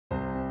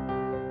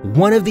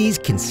One of these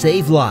can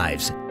save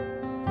lives.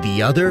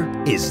 The other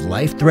is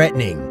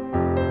life-threatening.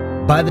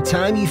 By the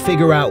time you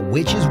figure out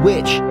which is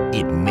which,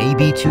 it may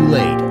be too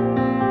late.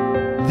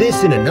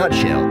 This, in a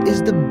nutshell,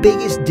 is the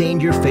biggest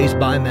danger faced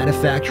by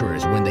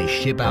manufacturers when they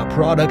ship out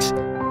products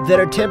that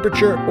are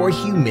temperature or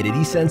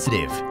humidity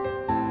sensitive.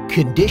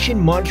 Condition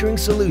monitoring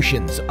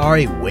solutions are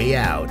a way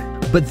out,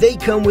 but they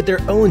come with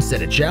their own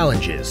set of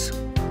challenges.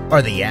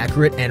 Are they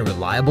accurate and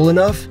reliable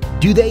enough?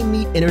 Do they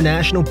meet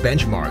international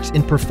benchmarks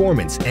in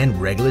performance and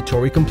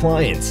regulatory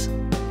compliance?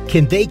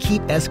 Can they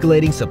keep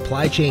escalating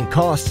supply chain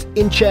costs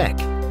in check?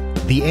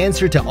 The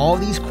answer to all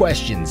these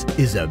questions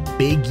is a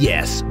big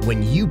yes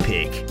when you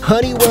pick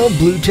Honeywell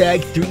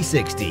BluTag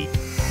 360.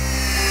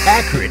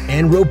 Accurate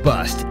and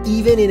robust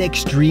even in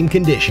extreme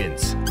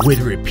conditions, with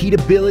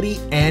repeatability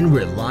and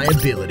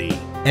reliability,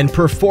 and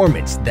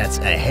performance that's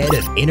ahead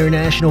of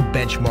international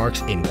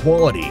benchmarks in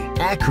quality,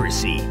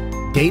 accuracy,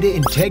 data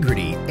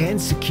integrity, and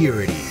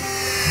security.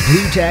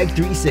 BluTag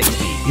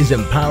 360 is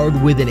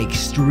empowered with an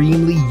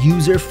extremely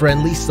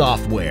user-friendly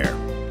software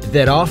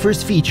that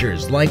offers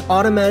features like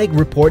automatic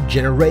report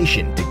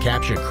generation to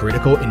capture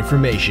critical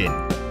information,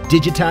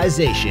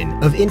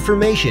 digitization of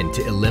information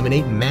to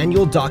eliminate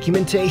manual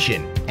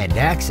documentation, and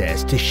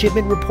access to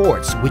shipment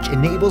reports, which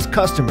enables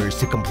customers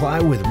to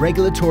comply with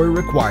regulatory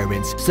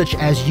requirements such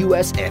as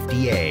US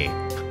FDA.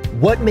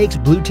 What makes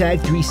BluTag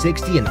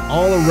 360 an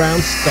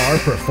all-around star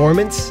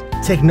performance?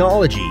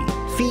 Technology,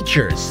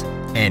 features,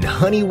 and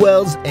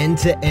Honeywell's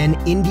end-to-end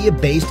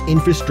India-based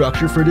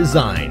infrastructure for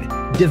design,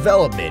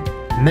 development,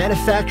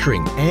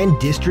 manufacturing, and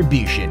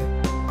distribution.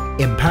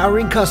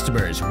 Empowering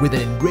customers with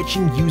an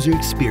enriching user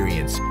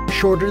experience,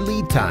 shorter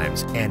lead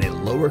times, and a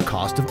lower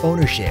cost of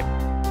ownership.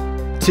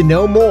 To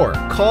know more,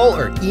 call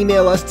or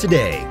email us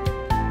today.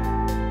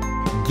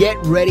 Get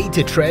ready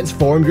to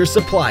transform your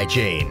supply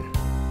chain.